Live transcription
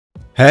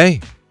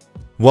Hey!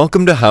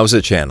 Welcome to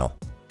Howza Channel.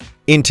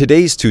 In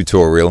today's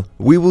tutorial,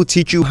 we will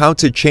teach you how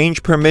to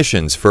change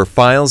permissions for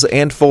files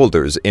and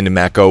folders in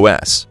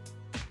macOS.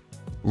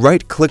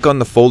 Right-click on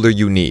the folder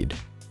you need.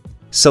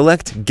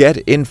 Select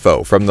Get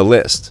Info from the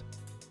list.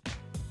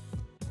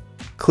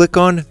 Click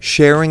on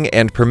Sharing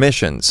and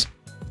Permissions.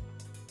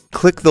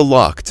 Click the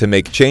lock to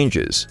make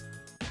changes.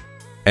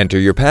 Enter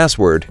your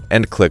password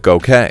and click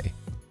OK.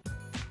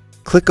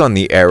 Click on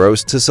the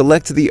arrows to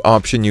select the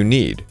option you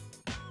need.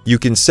 You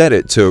can set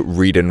it to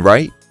Read and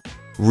Write,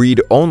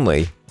 Read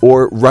Only,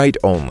 or Write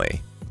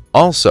Only.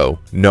 Also,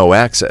 No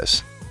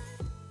Access.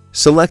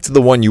 Select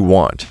the one you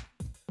want.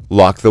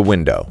 Lock the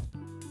window.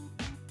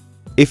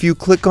 If you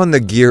click on the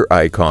gear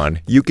icon,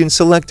 you can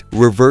select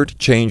Revert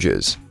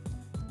Changes.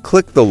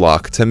 Click the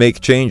lock to make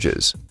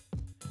changes.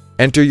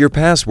 Enter your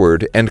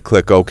password and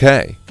click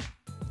OK.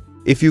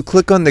 If you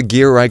click on the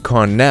gear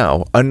icon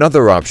now,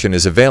 another option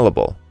is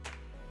available.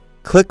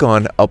 Click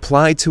on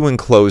Apply to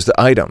Enclosed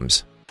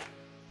Items.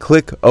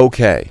 Click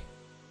OK.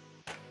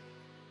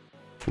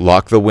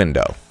 Lock the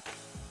window.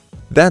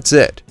 That's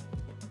it.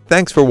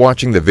 Thanks for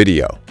watching the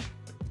video.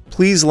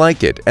 Please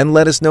like it and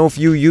let us know if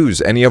you use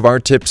any of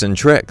our tips and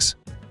tricks.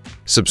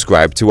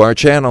 Subscribe to our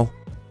channel.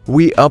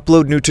 We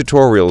upload new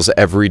tutorials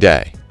every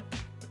day.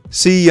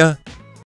 See ya!